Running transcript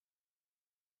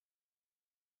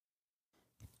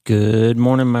Good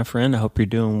morning, my friend. I hope you're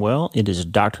doing well. It is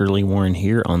Dr. Lee Warren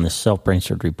here on the Self Brain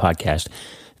Surgery Podcast,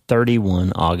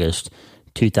 31 August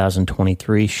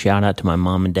 2023. Shout out to my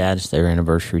mom and dad. It's their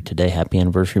anniversary today. Happy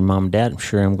anniversary, Mom and Dad.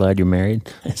 I'm glad you're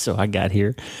married. So I got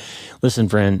here. Listen,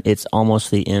 friend, it's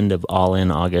almost the end of All In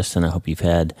August, and I hope you've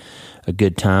had a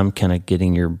good time kind of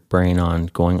getting your brain on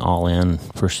going all in,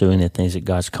 pursuing the things that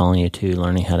God's calling you to,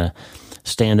 learning how to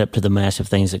stand up to the massive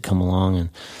things that come along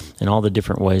and all the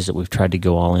different ways that we've tried to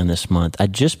go all in this month. I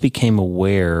just became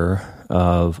aware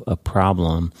of a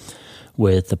problem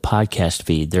with the podcast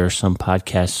feed. There are some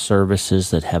podcast services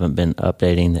that haven't been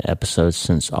updating the episodes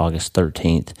since August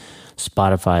 13th.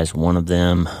 Spotify is one of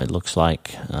them. It looks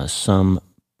like some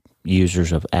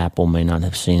users of Apple may not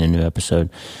have seen a new episode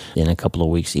in a couple of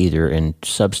weeks either, and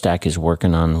Substack is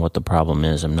working on what the problem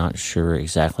is. I'm not sure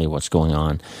exactly what's going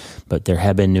on, but there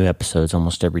have been new episodes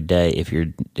almost every day. If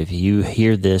you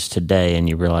hear this today and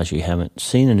you realize you haven't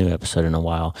seen a new episode in a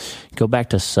while, go back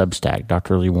to Substack,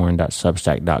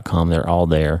 drleewarren.substack.com. They're all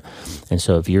there. And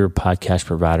so if your podcast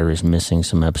provider is missing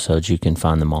some episodes, you can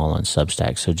find them all on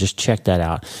Substack. So just check that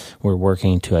out. We're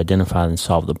working to identify and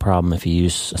solve the problem. If you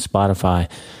use Spotify,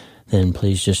 then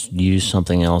please just use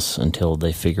something else until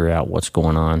they figure out what's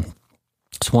going on.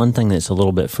 It's one thing that's a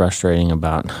little bit frustrating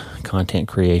about content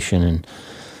creation and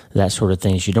that sort of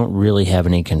thing is you don't really have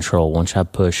any control. Once I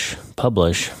push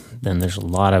publish, then there's a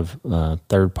lot of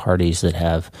third parties that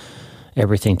have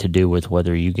everything to do with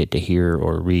whether you get to hear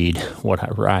or read what I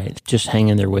write. Just hang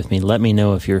in there with me. Let me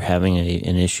know if you're having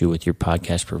an issue with your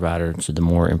podcast provider. So the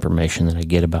more information that I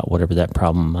get about whatever that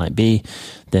problem might be,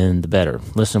 then the better.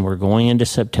 Listen, we're going into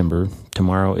September.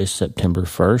 Tomorrow is September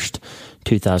 1st,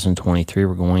 2023.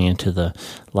 We're going into the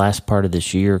last part of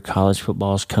this year. College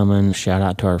football is coming. Shout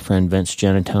out to our friend Vince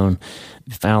Genatone,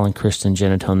 Val and Kristen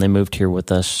Genatone. They moved here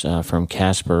with us from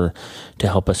Casper to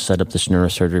help us set up this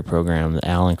neurosurgery program.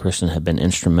 Al and Kristen have been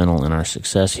instrumental in our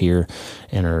success here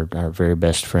and are our very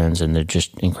best friends, and they're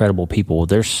just incredible people.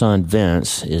 Their son,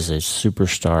 Vince, is a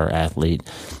superstar athlete,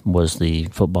 was the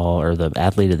football or the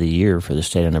athlete of the year for the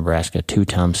state of Nebraska,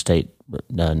 two-time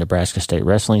Nebraska State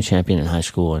wrestling champion in high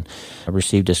school, and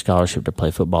received a scholarship to play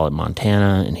football at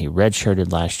Montana, and he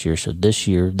redshirted last year. So this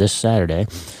year, this Saturday,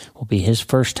 will be his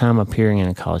first time appearing in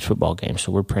a college football game.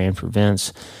 So we're praying for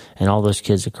Vince and all those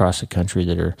kids across the country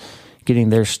that are getting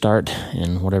their start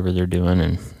in whatever they're doing,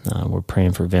 and we're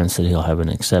praying for Vince that he'll have an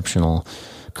exceptional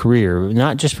career,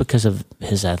 not just because of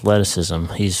his athleticism.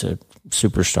 He's a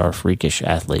superstar, freakish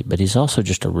athlete, but he's also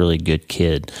just a really good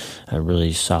kid, a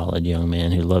really solid young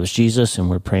man who loves Jesus, and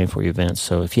we're praying for you, Vince.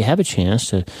 So if you have a chance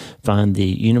to find the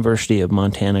University of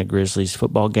Montana Grizzlies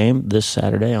football game this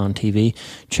Saturday on TV,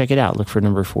 check it out. Look for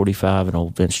number 45, and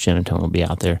old Vince Genatone will be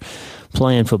out there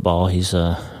playing football. He's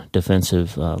a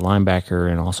defensive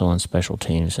linebacker and also on special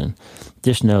teams, and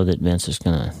just know that Vince is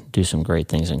going to do some great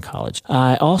things in college.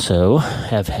 I also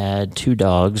have had two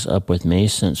dogs up with me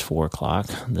since 4 o'clock.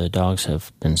 The dogs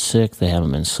have been sick. They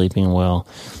haven't been sleeping well.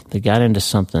 They got into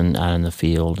something out in the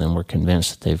field, and we're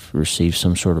convinced that they've received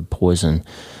some sort of poison.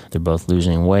 They're both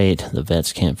losing weight. The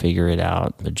vets can't figure it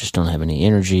out, but just don't have any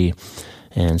energy.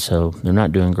 And so they're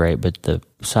not doing great, but the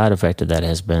side effect of that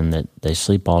has been that they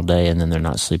sleep all day and then they're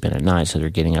not sleeping at night, so they're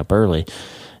getting up early.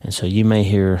 And so you may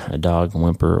hear a dog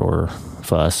whimper or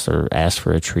fuss or ask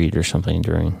for a treat or something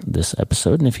during this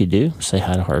episode. And if you do, say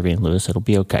hi to Harvey and Lewis. It'll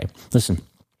be okay. Listen,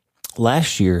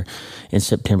 last year in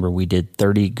September, we did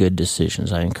 30 good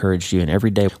decisions. I encouraged you, and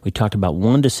every day we talked about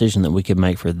one decision that we could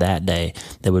make for that day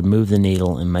that would move the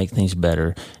needle and make things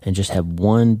better, and just have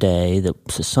one day that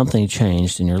something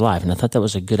changed in your life. And I thought that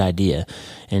was a good idea.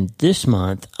 And this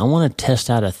month, I want to test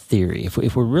out a theory. If we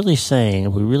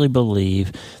really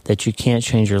believe that you can't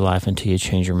change your life until you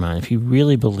change your mind, if you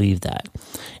really believe that,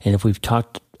 and if we've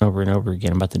talked over and over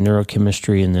again about the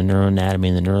neurochemistry and the neuroanatomy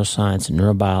and the neuroscience and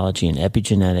neurobiology and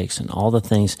epigenetics and all the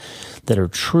things that are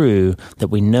true, that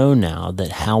we know now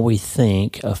that how we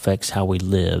think affects how we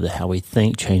live, that how we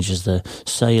think changes the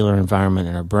cellular environment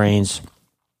in our brains,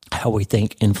 how we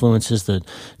think influences the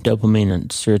dopamine and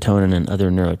serotonin and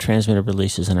other neurotransmitter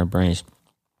releases in our brains.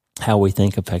 How we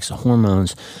think affects the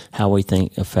hormones, how we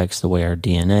think affects the way our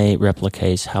DNA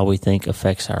replicates, how we think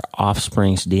affects our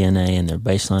offspring's DNA and their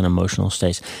baseline emotional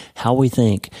states. How we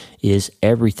think is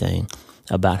everything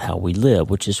about how we live,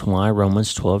 which is why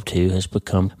Romans 12:2 has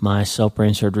become my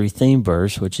self-brain surgery theme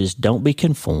verse, which is don't be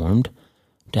conformed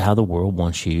to how the world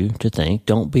wants you to think.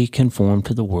 Don't be conformed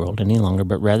to the world any longer,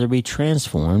 but rather be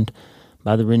transformed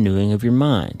by the renewing of your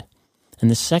mind. And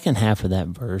the second half of that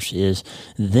verse is,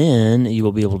 then you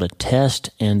will be able to test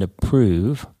and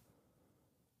approve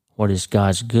what is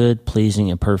God's good,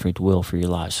 pleasing, and perfect will for your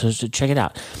lives. So check it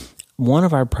out. One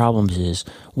of our problems is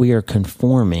we are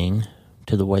conforming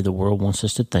to the way the world wants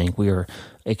us to think. We are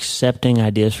accepting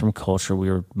ideas from culture. We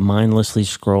are mindlessly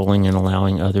scrolling and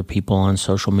allowing other people on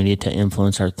social media to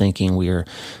influence our thinking. We are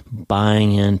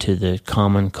buying into the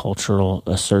common cultural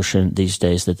assertion these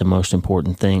days that the most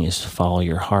important thing is to follow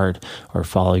your heart or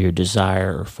follow your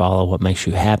desire or follow what makes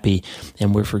you happy.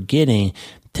 And we're forgetting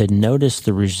to notice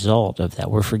the result of that.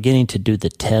 We're forgetting to do the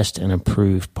test and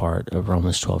approve part of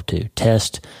Romans 12:2.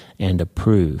 Test and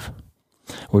approve.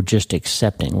 We're just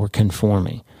accepting. We're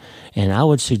conforming. And I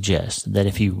would suggest that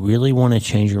if you really want to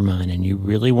change your mind and you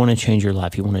really want to change your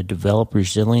life, you want to develop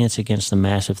resilience against the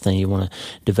massive thing, you want to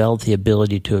develop the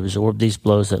ability to absorb these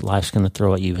blows that life's going to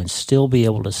throw at you and still be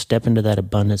able to step into that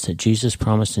abundance that Jesus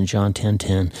promised in John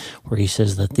 10:10, where he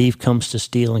says, the thief comes to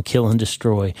steal and kill and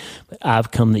destroy, but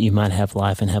I've come that you might have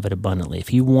life and have it abundantly.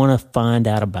 If you want to find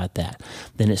out about that,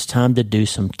 then it's time to do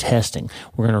some testing.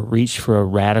 We're going to reach for a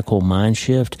radical mind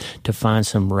shift to find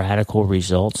some radical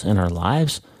results in our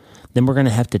lives. Then we're going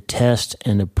to have to test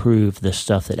and approve the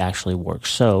stuff that actually works.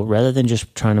 So rather than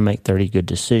just trying to make 30 good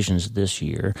decisions this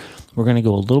year, we're going to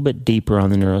go a little bit deeper on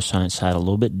the neuroscience side, a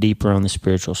little bit deeper on the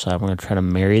spiritual side. We're going to try to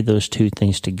marry those two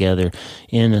things together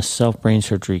in a self-brain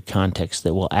surgery context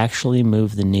that will actually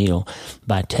move the needle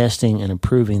by testing and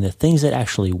approving the things that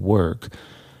actually work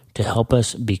to help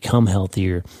us become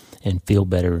healthier and feel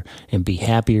better and be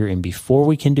happier. And before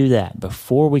we can do that,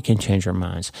 before we can change our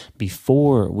minds,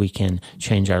 before we can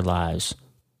change our lives,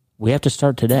 we have to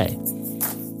start today.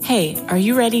 Hey, are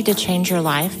you ready to change your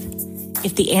life?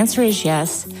 If the answer is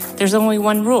yes, there's only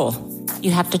one rule.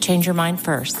 You have to change your mind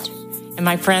first. And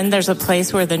my friend, there's a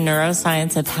place where the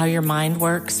neuroscience of how your mind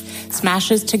works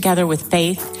smashes together with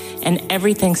faith and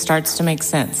everything starts to make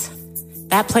sense.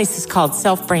 That place is called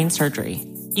self-brain surgery.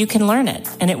 You can learn it,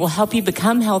 and it will help you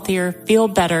become healthier, feel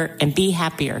better, and be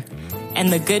happier.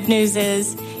 And the good news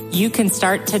is, you can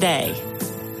start today.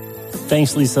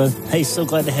 Thanks, Lisa. Hey, so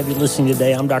glad to have you listening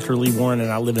today. I'm Dr. Lee Warren,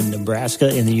 and I live in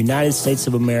Nebraska in the United States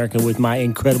of America with my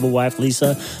incredible wife,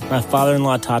 Lisa, my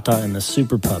father-in-law, Tata, and the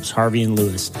super pups, Harvey and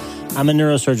Lewis. I'm a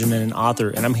neurosurgeon and an author,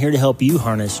 and I'm here to help you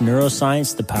harness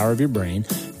neuroscience, the power of your brain,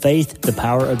 faith, the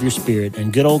power of your spirit,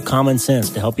 and good old common sense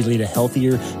to help you lead a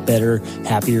healthier, better,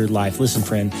 happier life. Listen,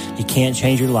 friend, you can't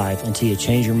change your life until you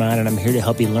change your mind, and I'm here to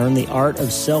help you learn the art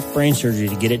of self-brain surgery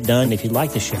to get it done. If you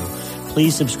like the show,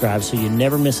 please subscribe so you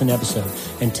never miss an episode,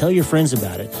 and tell your friends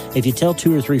about it. If you tell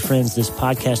 2 or 3 friends this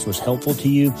podcast was helpful to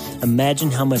you,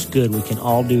 imagine how much good we can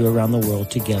all do around the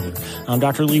world together. I'm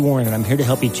Dr. Lee Warren, and I'm here to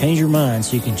help you change your mind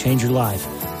so you can change your life.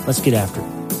 Let's get after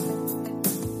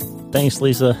it. Thanks,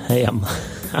 Lisa. Hey,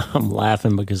 I'm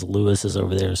laughing because Lewis is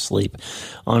over there asleep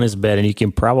on his bed, and you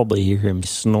can probably hear him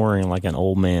snoring like an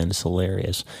old man. It's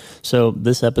hilarious. So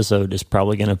this episode is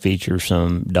probably going to feature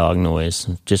some dog noise.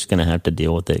 I'm just going to have to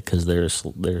deal with it because they're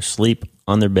asleep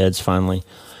on their beds finally.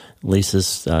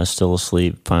 Lisa's still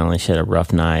asleep. Finally, she had a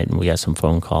rough night, and we got some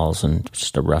phone calls and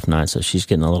just a rough night, so she's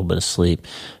getting a little bit of sleep.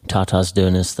 Tata's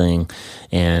doing his thing,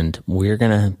 and we're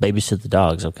going to babysit the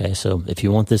dogs, okay? So if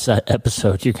you want this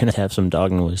episode, you're going to have some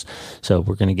dog noise, so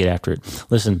we're going to get after it.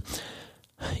 Listen,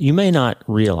 you may not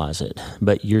realize it,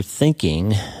 but your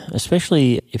thinking,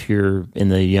 especially if you're in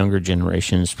the younger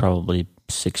generations, probably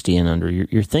 60 and under,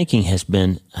 your thinking has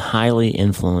been highly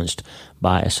influenced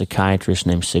by a psychiatrist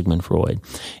named Sigmund Freud.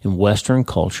 In Western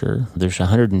culture, there's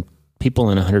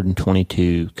people in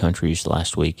 122 countries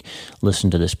last week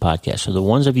listened to this podcast. So the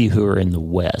ones of you who are in the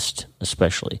West,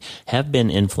 especially, have been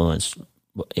influenced,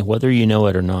 whether you know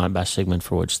it or not, by Sigmund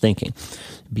Freud's thinking.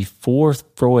 Before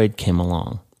Freud came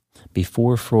along,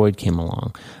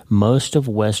 most of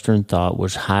Western thought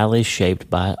was highly shaped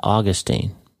by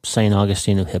Augustine. St.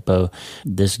 Augustine of Hippo,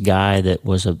 this guy that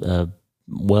was a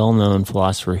well-known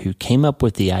philosopher who came up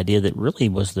with the idea that really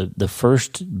was the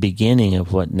first beginning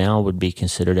of what now would be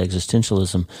considered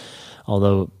existentialism,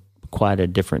 although quite a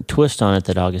different twist on it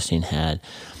that Augustine had.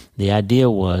 The idea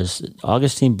was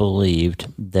Augustine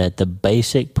believed that the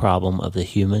basic problem of the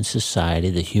human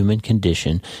society, the human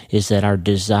condition, is that our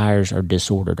desires are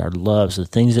disordered. Our loves, the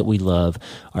things that we love,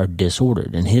 are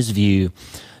disordered. In his view,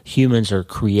 humans are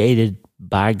created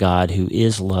by God, who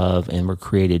is love, and we're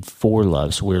created for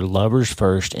love. So we're lovers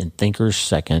first and thinkers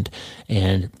second,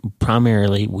 and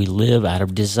primarily we live out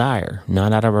of desire,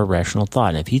 not out of a rational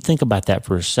thought. And if you think about that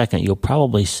for a second, you'll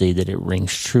probably see that it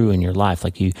rings true in your life.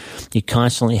 Like you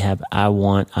constantly have I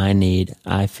want, I need,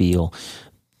 I feel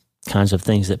kinds of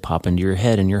things that pop into your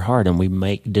head and your heart, and we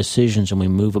make decisions and we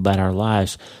move about our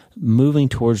lives moving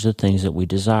towards the things that we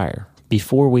desire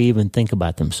before we even think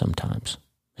about them sometimes.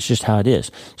 It's just how it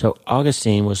is. So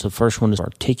Augustine was the first one to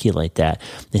articulate that.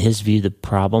 In his view, the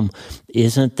problem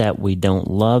isn't that we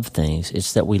don't love things.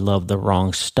 It's that we love the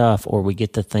wrong stuff, or we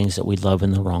get the things that we love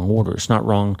in the wrong order. It's not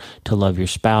wrong to love your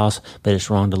spouse, but it's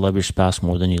wrong to love your spouse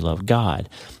more than you love God.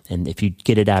 And if you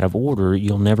get it out of order,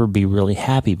 you'll never be really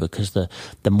happy, because the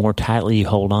more tightly you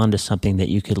hold on to something that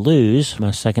you could lose,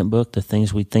 my second book, The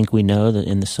Things We Think We Know,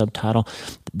 in the subtitle,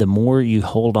 the more you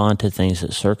hold on to things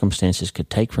that circumstances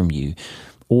could take from you,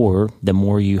 or the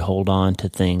more you hold on to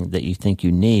things that you think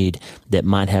you need that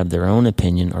might have their own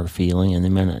opinion or feeling, and they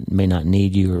may not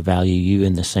need you or value you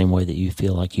in the same way that you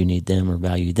feel like you need them or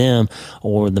value them,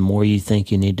 or the more you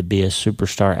think you need to be a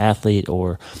superstar athlete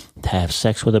or to have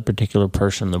sex with a particular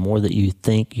person, the more that you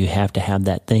think you have to have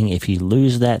that thing. If you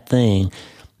lose that thing,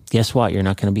 guess what? You're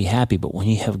not going to be happy. But when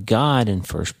you have God in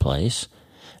first place,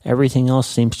 everything else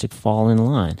seems to fall in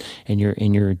line, and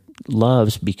your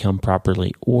loves become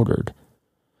properly ordered.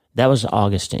 That was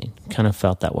Augustine. Kind of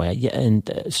felt that way. Yeah, and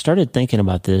started thinking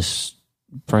about this,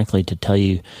 frankly, to tell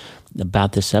you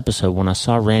about this episode when I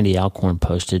saw Randy Alcorn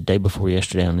posted day before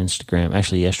yesterday on Instagram,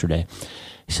 actually yesterday.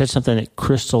 He said something that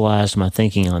crystallized my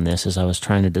thinking on this as I was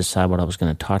trying to decide what I was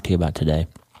going to talk to you about today.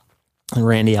 And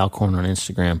Randy Alcorn on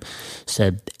Instagram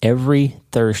said, "Every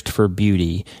thirst for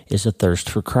beauty is a thirst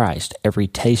for Christ. Every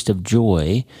taste of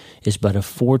joy is but a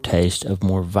foretaste of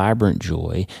more vibrant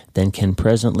joy than can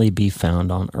presently be found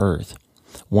on earth.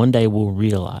 One day we'll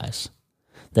realize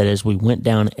that as we went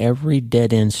down every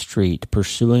dead-end street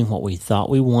pursuing what we thought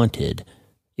we wanted,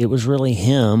 it was really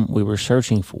Him we were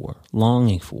searching for,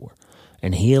 longing for,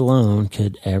 and He alone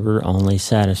could ever only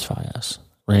satisfy us."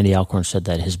 Randy Alcorn said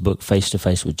that in his book, Face to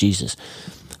Face with Jesus.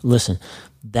 Listen,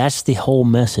 that's the whole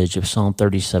message of Psalm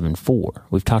 37:4.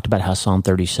 We've talked about how Psalm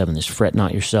 37, this fret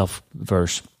not yourself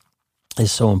verse,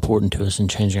 is so important to us in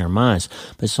changing our minds.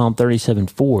 But Psalm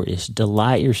 37:4 is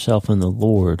delight yourself in the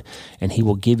Lord, and He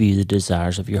will give you the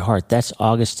desires of your heart. That's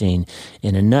Augustine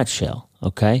in a nutshell,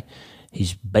 okay?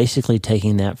 He's basically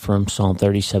taking that from Psalm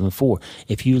 37:4.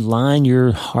 If you line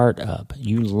your heart up,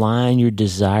 you line your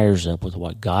desires up with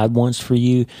what God wants for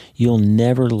you, you'll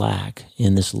never lack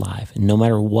in this life. And no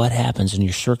matter what happens and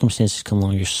your circumstances come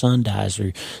along, your son dies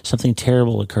or something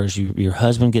terrible occurs, your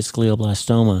husband gets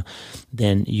glioblastoma,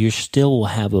 then you still will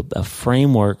have a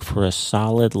framework for a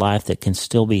solid life that can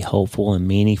still be hopeful and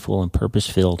meaningful and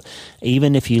purpose-filled,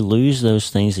 even if you lose those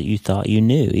things that you thought you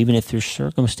knew, even if your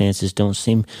circumstances don't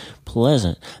seem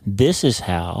pleasant. This is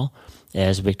how,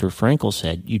 as Viktor Frankl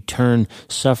said, you turn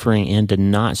suffering into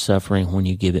not suffering when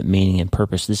you give it meaning and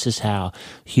purpose. This is how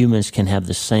humans can have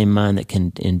the same mind that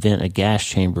can invent a gas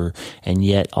chamber and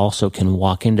yet also can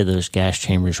walk into those gas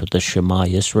chambers with the Shema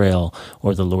Yisrael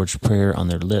or the Lord's Prayer on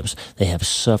their lips. They have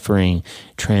suffering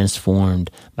transformed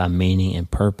by meaning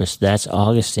and purpose. That's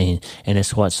Augustine, and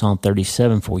it's what Psalm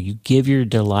 37 for. You give your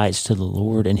delights to the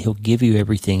Lord, and He'll give you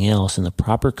everything else in the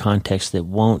proper context that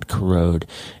won't corrode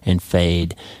and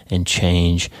fade and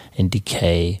change and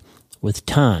decay with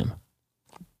time.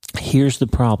 Here's the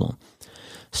problem.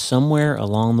 Somewhere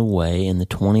along the way in the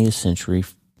 20th century,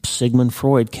 Sigmund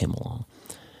Freud came along.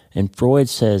 And Freud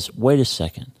says, wait a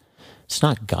second. It's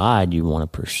not God you want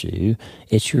to pursue.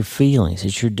 It's your feelings.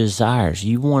 It's your desires.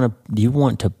 You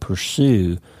want to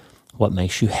pursue what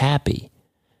makes you happy.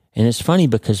 And it's funny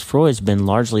because Freud's been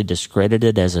largely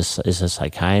discredited as a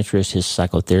psychiatrist. His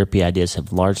psychotherapy ideas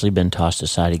have largely been tossed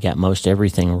aside. He got most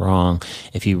everything wrong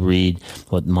if you read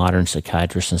what modern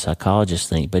psychiatrists and psychologists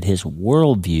think. But his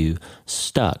worldview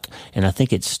stuck. And I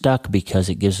think it stuck because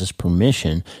it gives us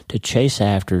permission to chase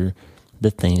after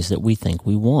the things that we think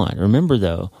we want. Remember,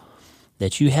 though,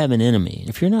 that you have an enemy.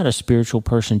 If you're not a spiritual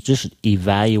person, just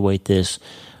evaluate this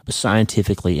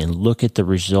scientifically and look at the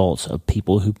results of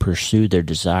people who pursue their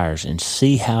desires and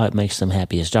see how it makes them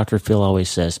happy. As Dr. Phil always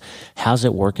says, how's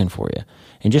it working for you?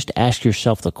 And just ask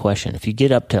yourself the question. If you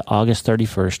get up to August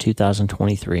 31st,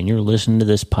 2023, and you're listening to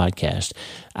this podcast,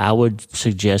 I would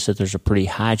suggest that there's a pretty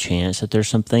high chance that there's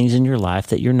some things in your life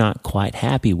that you're not quite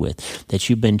happy with, that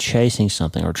you've been chasing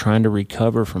something or trying to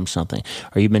recover from something,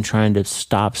 or you've been trying to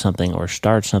stop something or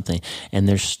start something, and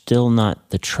there's still not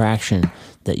the traction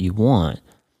that you want.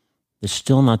 There's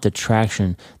still not the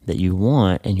traction that you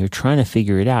want, and you're trying to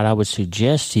figure it out. I would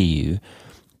suggest to you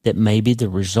that maybe the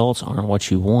results aren't what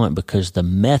you want because the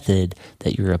method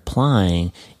that you're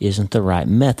applying isn't the right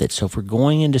method. So if we're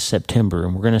going into September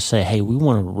and we're going to say, hey, we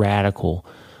want a radical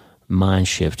mind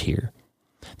shift here,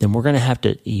 then we're going to have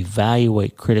to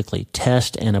evaluate critically,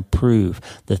 test and approve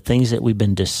the things that we've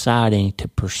been deciding to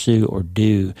pursue or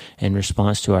do in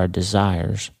response to our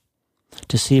desires,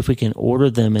 to see if we can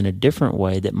order them in a different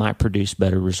way that might produce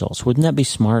better results. Wouldn't that be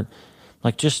smart?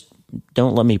 Like, just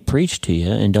don't let me preach to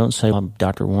you, and don't say, well,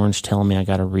 Dr. Warren's telling me I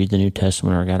got to read the New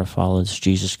Testament or I got to follow this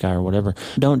Jesus guy or whatever.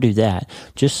 Don't do that.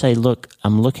 Just say, look,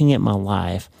 I'm looking at my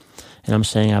life and I'm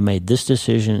saying I made this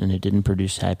decision and it didn't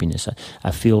produce happiness.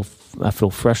 I feel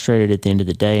frustrated at the end of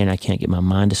the day, and I can't get my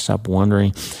mind to stop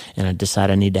wondering, and I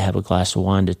decide I need to have a glass of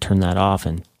wine to turn that off,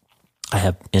 and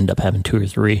I end up having 2 or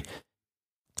 3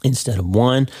 instead of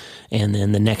 1, and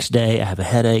then the next day I have a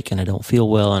headache and I don't feel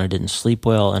well and I didn't sleep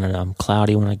well and I'm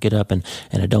cloudy when I get up and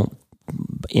I don't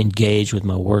engage with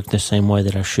my work the same way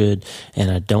that I should,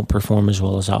 and I don't perform as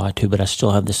well as I ought to, but I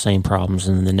still have the same problems,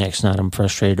 and then the next night I'm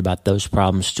frustrated about those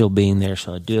problems still being there,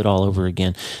 so I do it all over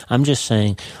again. I'm just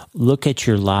saying, look at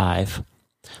your life.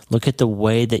 Look at the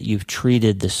way that you've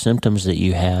treated the symptoms that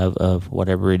you have of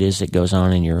whatever it is that goes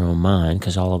on in your own mind,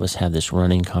 because all of us have this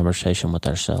running conversation with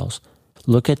ourselves.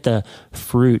 Look at the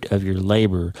fruit of your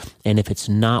labor, and if it's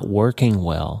not working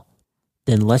well,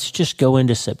 then let's just go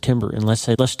into September and let's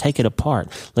take it apart.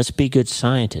 Let's be good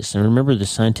scientists. And remember, the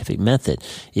scientific method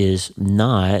is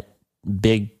not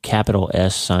big capital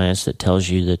S science that tells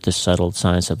you that the settled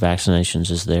science of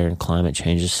vaccinations is there and climate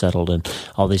change is settled and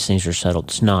all these things are settled.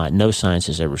 It's not. No science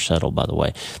is ever settled, by the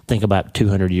way. Think about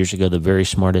 200 years ago, the very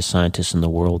smartest scientists in the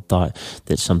world thought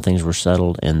that some things were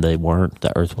settled and they weren't.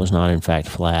 The earth was not in fact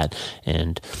flat,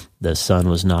 and the sun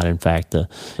was not in fact the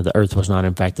earth was not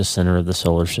in fact the center of the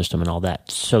solar system and all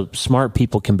that. So smart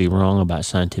people can be wrong about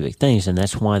scientific things, and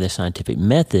that's why the scientific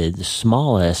method, the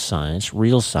small s science,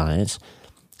 real science,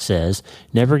 says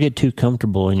never get too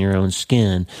comfortable in your own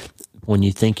skin when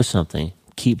you think of something.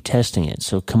 Keep testing it.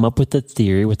 So come up with a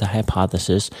theory, with a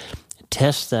hypothesis,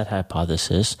 test that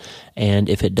hypothesis, and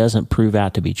if it doesn't prove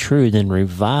out to be true, then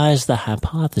revise the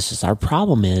hypothesis. Our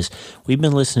problem is we've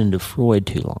been listening to Freud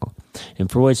too long, and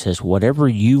Freud says whatever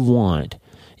you want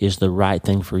is the right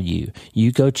thing for you.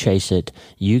 You go chase it,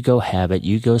 you go have it,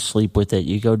 you go sleep with it,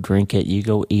 you go drink it, you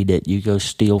go eat it, you go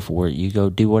steal for it, you go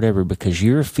do whatever, because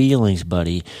your feelings,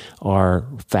 buddy, are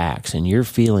facts, and your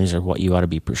feelings are what you ought to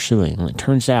be pursuing. And it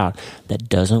turns out that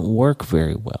doesn't work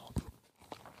very well.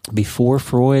 Before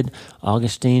Freud,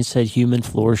 Augustine said human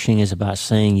flourishing is about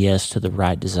saying yes to the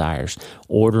right desires,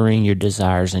 ordering your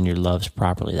desires and your loves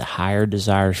properly. The higher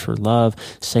desires for love,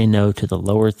 say no to the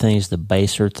lower things, the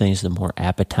baser things, the more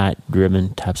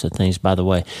appetite-driven types of things. By the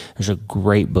way, there's a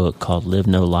great book called Live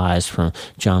No Lies from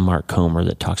John Mark Comer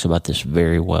that talks about this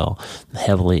very well,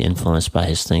 heavily influenced by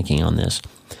his thinking on this.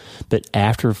 But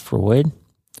after Freud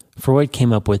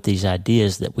came up with these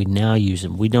ideas that we now use,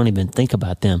 and we don't even think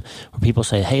about them, where people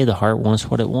say, hey, the heart wants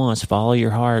what it wants. Follow your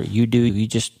heart. You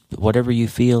just, whatever you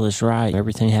feel is right.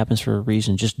 Everything happens for a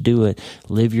reason. Just do it.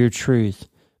 Live your truth.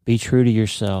 Be true to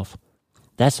yourself.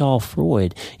 That's all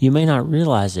Freud. You may not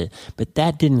realize it, but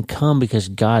that didn't come because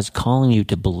God's calling you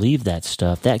to believe that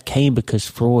stuff. That came because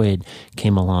Freud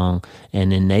came along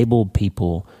and enabled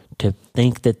people to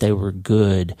think that they were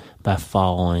good by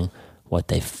following what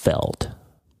they felt.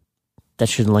 That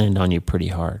should land on you pretty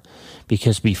hard,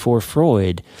 because before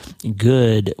Freud,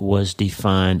 good was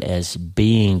defined as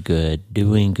being good,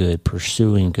 doing good,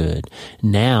 pursuing good.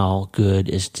 Now, good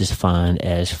is defined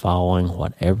as following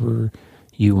whatever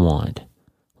you want,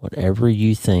 whatever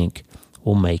you think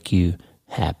will make you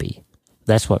happy.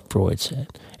 That's what Freud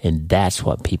said, and that's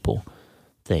what people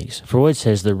think. Freud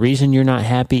says the reason you're not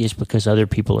happy is because other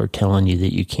people are telling you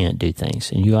that you can't do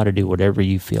things, and you ought to do whatever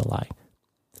you feel like.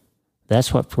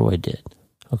 That's what Freud did,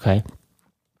 okay?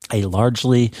 A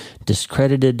largely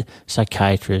discredited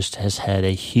psychiatrist has had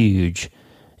a huge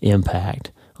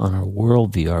impact on our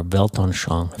worldview, our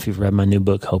Weltanschauung. If you've read my new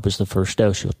book, Hope is the First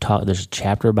Dose, there's a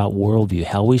chapter about worldview.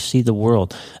 How we see the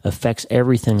world affects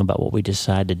everything about what we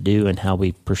decide to do and how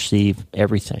we perceive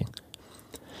everything.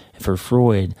 For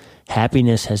Freud,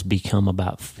 happiness has become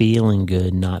about feeling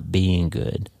good, not being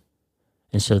good.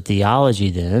 And so theology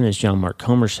then, as John Mark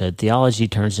Comer said, theology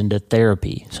turns into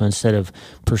therapy. So instead of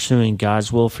pursuing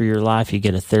God's will for your life, you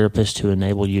get a therapist to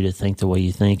enable you to think the way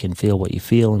you think and feel what you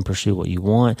feel and pursue what you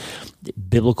want.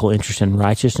 Biblical interest in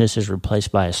righteousness is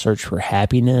replaced by a search for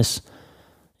happiness,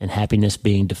 and happiness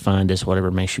being defined as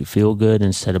whatever makes you feel good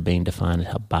instead of being defined as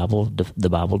how the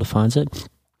Bible defines it.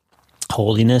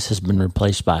 Holiness has been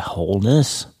replaced by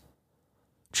wholeness.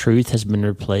 Truth has been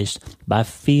replaced by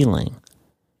feeling.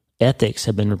 Ethics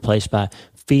have been replaced by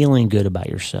feeling good about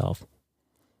yourself.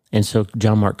 And so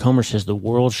John Mark Comer says the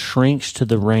world shrinks to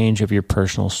the range of your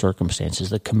personal circumstances.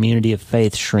 The community of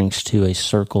faith shrinks to a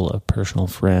circle of personal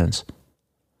friends.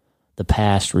 The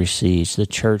past recedes. The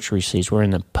church recedes. We're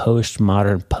in the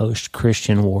postmodern,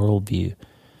 post-Christian worldview.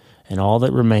 And all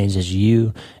that remains is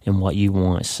you and what you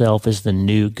want. Self is the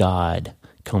new God.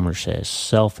 Comer says.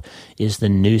 Self is the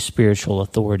new spiritual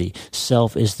authority.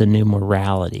 Self is the new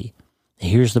morality.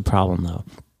 Here's the problem, though.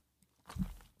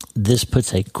 This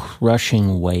puts a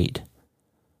crushing weight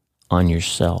on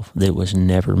yourself that was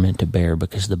never meant to bear,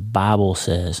 because the Bible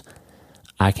says,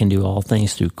 I can do all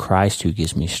things through Christ who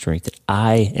gives me strength.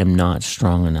 I am not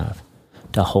strong enough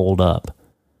to hold up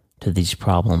to these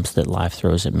problems that life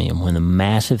throws at me. And when a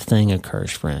massive thing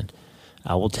occurs, friend,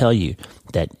 I will tell you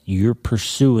that you're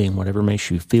pursuing whatever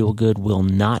makes you feel good will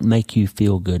not make you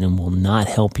feel good and will not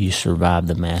help you survive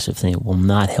the massive thing. It will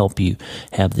not help you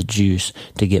have the juice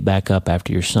to get back up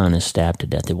after your son is stabbed to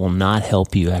death. It will not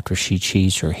help you after she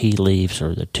cheats or he leaves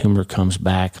or the tumor comes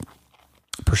back.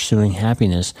 Pursuing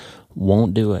happiness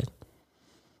won't do it.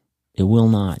 It will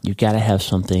not. You got to have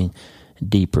something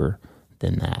deeper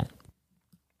than that.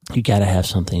 You got to have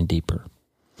something deeper.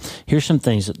 Here's some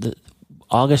things that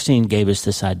Augustine gave us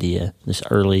this idea, this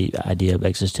early idea of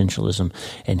existentialism,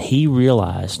 and he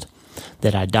realized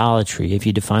that idolatry, if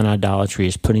you define idolatry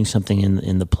as putting something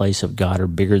in the place of God or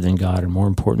bigger than God or more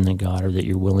important than God, or that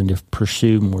you're willing to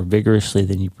pursue more vigorously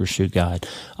than you pursue God,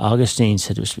 Augustine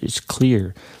said it's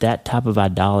clear that type of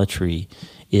idolatry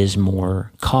is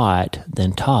more caught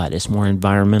than taught. It's more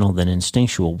environmental than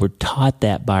instinctual. We're taught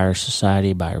that by our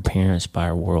society, by our parents, by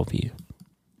our worldview.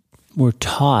 We're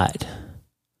taught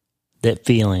that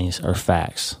feelings are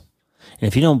facts. And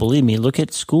if you don't believe me, look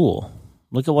at school.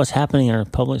 Look at what's happening in our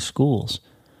public schools.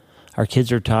 Our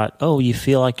kids are taught, oh, you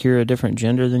feel like you're a different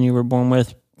gender than you were born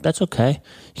with? That's okay.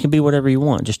 You can be whatever you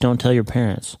want. Just don't tell your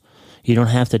parents. You don't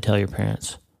have to tell your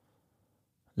parents.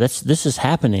 This is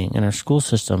happening in our school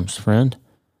systems, friend,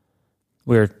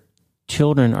 where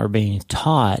children are being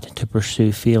taught to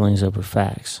pursue feelings over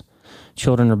facts.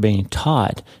 Children are being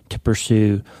taught to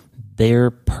pursue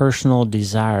their personal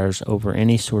desires over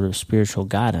any sort of spiritual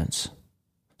guidance.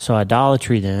 So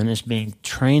idolatry then is being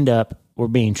trained up. We're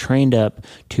being trained up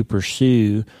to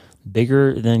pursue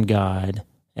bigger than God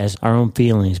as our own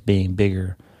feelings being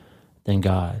bigger than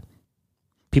God.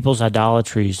 People's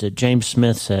idolatries, that James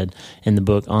Smith said in the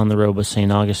book On the Road with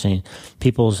St. Augustine,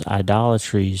 people's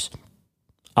idolatries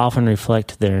often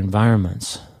reflect their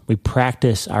environments. We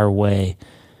practice our way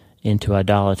into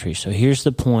idolatry. So here's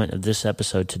the point of this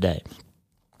episode today.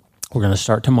 We're going to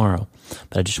start tomorrow,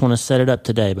 but I just want to set it up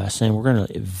today by saying we're going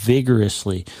to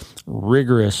vigorously,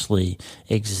 rigorously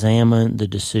examine the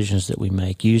decisions that we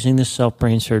make using the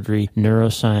self-brain surgery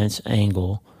neuroscience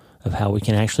angle of how we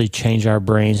can actually change our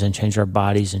brains and change our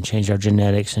bodies and change our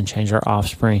genetics and change our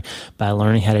offspring by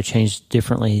learning how to change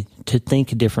differently, to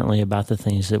think differently about the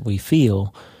things that we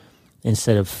feel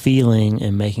instead of feeling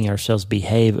and making ourselves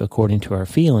behave according to our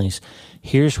feelings.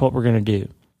 Here's what we're going to do.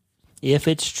 If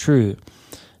it's true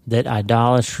that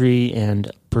idolatry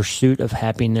and pursuit of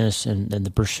happiness and the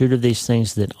pursuit of these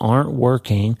things that aren't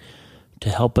working to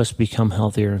help us become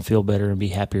healthier and feel better and be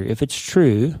happier, if it's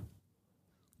true,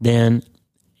 then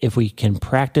if we can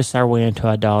practice our way into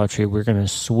idolatry, we're going to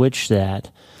switch that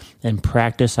and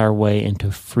practice our way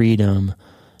into freedom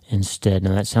instead.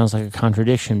 Now, that sounds like a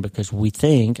contradiction because we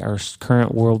think our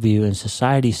current worldview and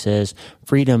society says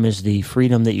freedom is the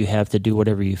freedom that you have to do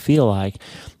whatever you feel like.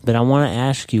 But I want to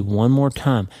ask you one more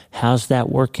time, how's that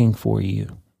working for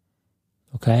you?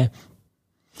 Okay?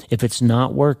 If it's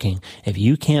not working, if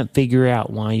you can't figure out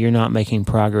why you're not making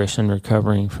progress in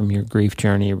recovering from your grief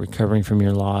journey or recovering from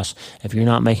your loss, if you're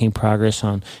not making progress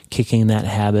on kicking that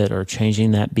habit or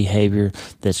changing that behavior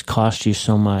that's cost you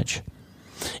so much,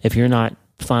 if you're not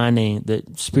finding the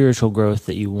spiritual growth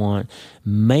that you want,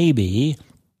 maybe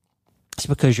it's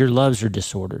because your loves are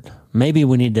disordered. Maybe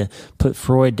we need to put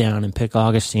Freud down and pick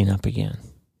Augustine up again.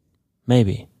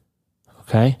 Maybe.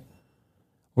 Okay?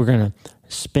 We're going to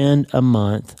spend a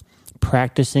month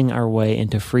practicing our way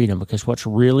into freedom, because what's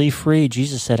really free,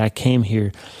 Jesus said, I came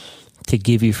here to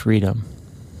give you freedom.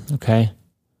 Okay?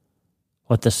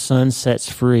 What the Son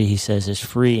sets free, he says, is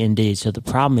free indeed. So the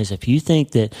problem is, if you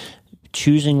think that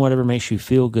choosing whatever makes you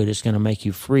feel good is going to make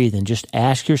you free, then just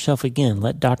ask yourself again.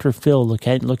 Let Dr. Phil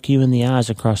look you in the eyes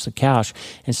across the couch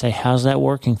and say, how's that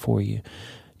working for you?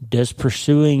 Does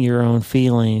pursuing your own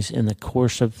feelings in the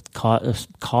course of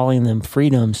calling them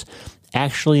freedoms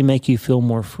actually make you feel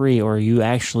more free, or are you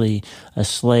actually a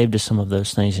slave to some of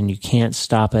those things and you can't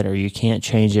stop it, or you can't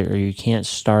change it, or you can't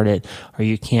start it, or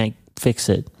you can't fix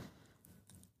it?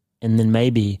 And then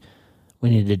maybe we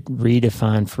need to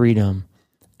redefine freedom.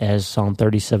 As Psalm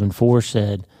 37:4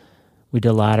 said, we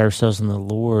delight ourselves in the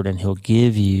Lord and he'll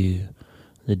give you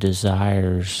the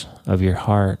desires of your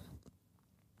heart.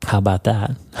 How about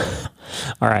that?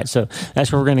 All right, so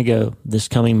that's where we're going to go this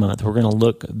coming month. We're going to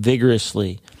look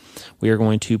vigorously. We are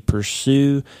going to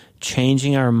pursue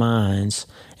changing our minds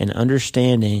and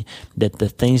understanding that the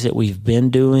things that we've been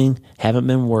doing haven't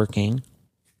been working,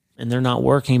 and they're not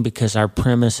working because our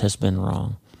premise has been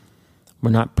wrong.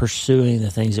 We're not pursuing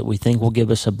the things that we think will give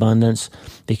us abundance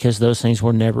because those things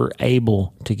were never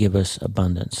able to give us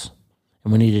abundance.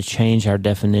 And we need to change our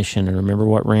definition. And remember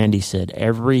what Randy said,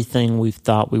 everything we've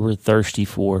thought we were thirsty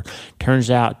for turns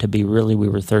out to be really we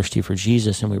were thirsty for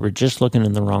Jesus, and we were just looking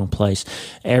in the wrong place.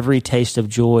 Every taste of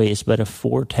joy is but a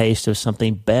foretaste of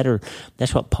something better.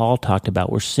 That's what Paul talked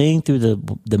about. We're seeing through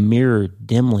the mirror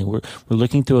dimly. We're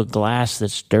looking through a glass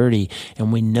that's dirty,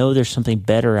 and we know there's something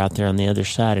better out there on the other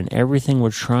side. And everything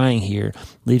we're trying here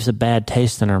leaves a bad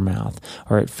taste in our mouth,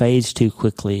 or it fades too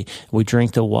quickly. We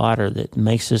drink the water that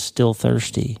makes us still thirsty.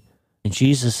 And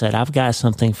Jesus said, I've got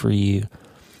something for you,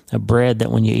 a bread that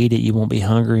when you eat it, you won't be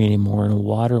hungry anymore, and a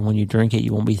water when you drink it,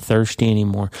 you won't be thirsty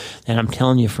anymore. And I'm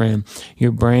telling you, friend,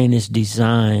 your brain is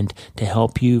designed to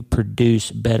help you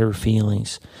produce better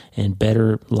feelings and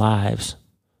better lives.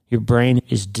 Your brain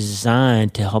is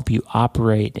designed to help you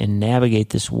operate and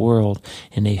navigate this world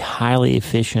in a highly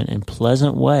efficient and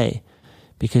pleasant way,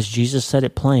 because Jesus said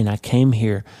it plain, I came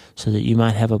here so that you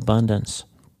might have abundance.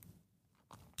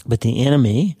 But the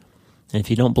enemy, and if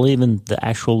you don't believe in the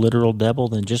actual literal devil,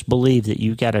 then just believe that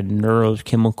you've got a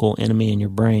neurochemical enemy in your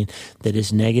brain that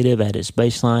is negative at its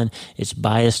baseline. It's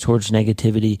biased towards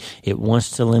negativity. It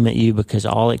wants to limit you because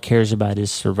all it cares about is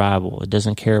survival. It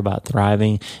doesn't care about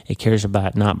thriving. It cares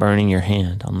about not burning your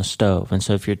hand on the stove. And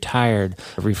so if you're tired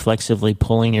of reflexively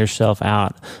pulling yourself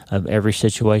out of every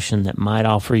situation that might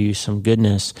offer you some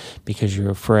goodness because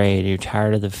you're afraid, you're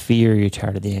tired of the fear, you're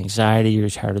tired of the anxiety, you're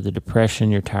tired of the depression,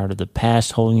 you're tired of the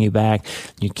past holding you back,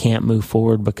 you can't move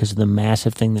forward because of the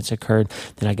massive thing that's occurred,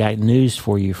 then I got news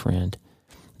for you, friend.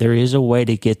 There is a way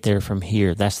to get there from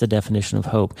here. That's the definition of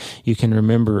hope. You can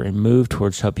remember and move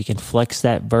towards hope. You can flex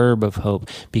that verb of hope,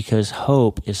 because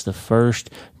hope is the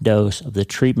first dose of the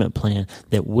treatment plan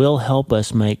that will help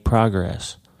us make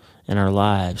progress in our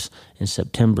lives in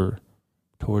September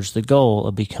towards the goal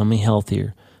of becoming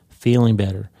healthier, feeling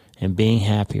better, and being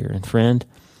happier. And friend,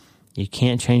 you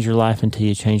can't change your life until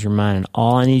you change your mind. And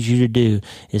all I need you to do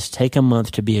is take a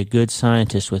month to be a good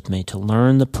scientist with me, to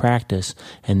learn the practice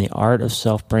and the art of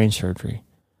self-brain surgery.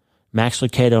 Max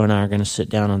Lucado and I are going to sit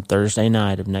down on Thursday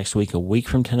night of next week, a week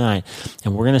from tonight,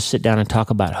 and we're going to sit down and talk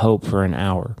about hope for an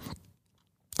hour.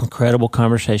 Incredible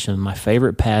conversation with my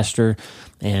favorite pastor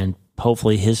and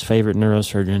hopefully his favorite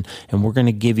neurosurgeon, and we're going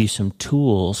to give you some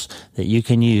tools that you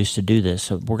can use to do this.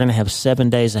 So we're going to have 7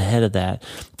 days ahead of that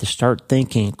to start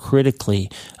thinking critically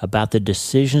about the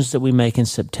decisions that we make in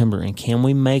September, and can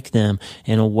we make them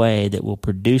in a way that will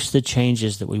produce the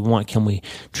changes that we want? Can we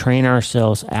train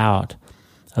ourselves out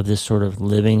of this sort of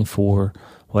living for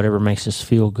whatever makes us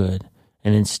feel good,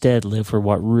 and instead live for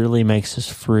what really makes us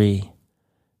free?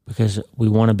 Because we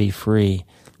want to be free,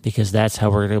 because that's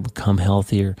how we're going to become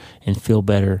healthier and feel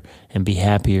better and be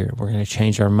happier. We're going to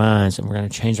change our minds, and we're going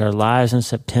to change our lives in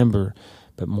September.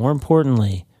 But more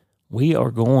importantly, we are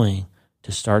going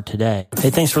to start today.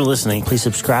 Hey, thanks for listening. Please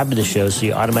subscribe to the show so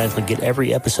you automatically get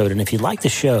every episode. And if you like the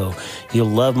show, you'll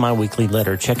love my weekly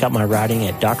letter. Check out my writing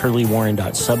at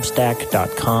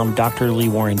drleewarren.substack.com,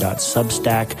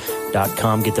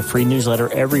 drleewarren.substack.com. Get the free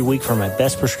newsletter every week for my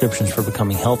best prescriptions for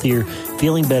becoming healthier,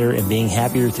 feeling better, and being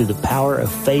happier through the power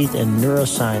of faith and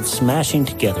neuroscience smashing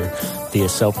together via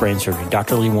self-brain surgery.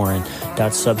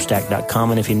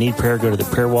 drleewarren.substack.com. And if you need prayer, go to the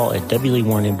prayer wall at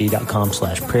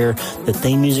wleewarrenmd.com/prayer. The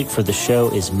theme music for the show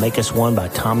is Make Us One by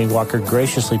Tommy Walker,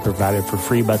 graciously provided for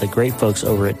free by the great folks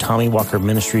over at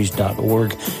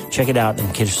TommyWalkerMinistries.org. Check it out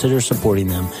and consider supporting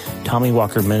them.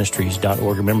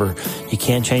 TommyWalkerMinistries.org. Remember, you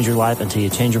can't change your life until you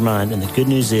change your mind. And the good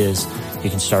news is you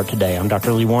can start today. I'm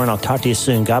Dr. Lee Warren. I'll talk to you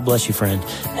soon. God bless you, friend.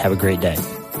 Have a great day.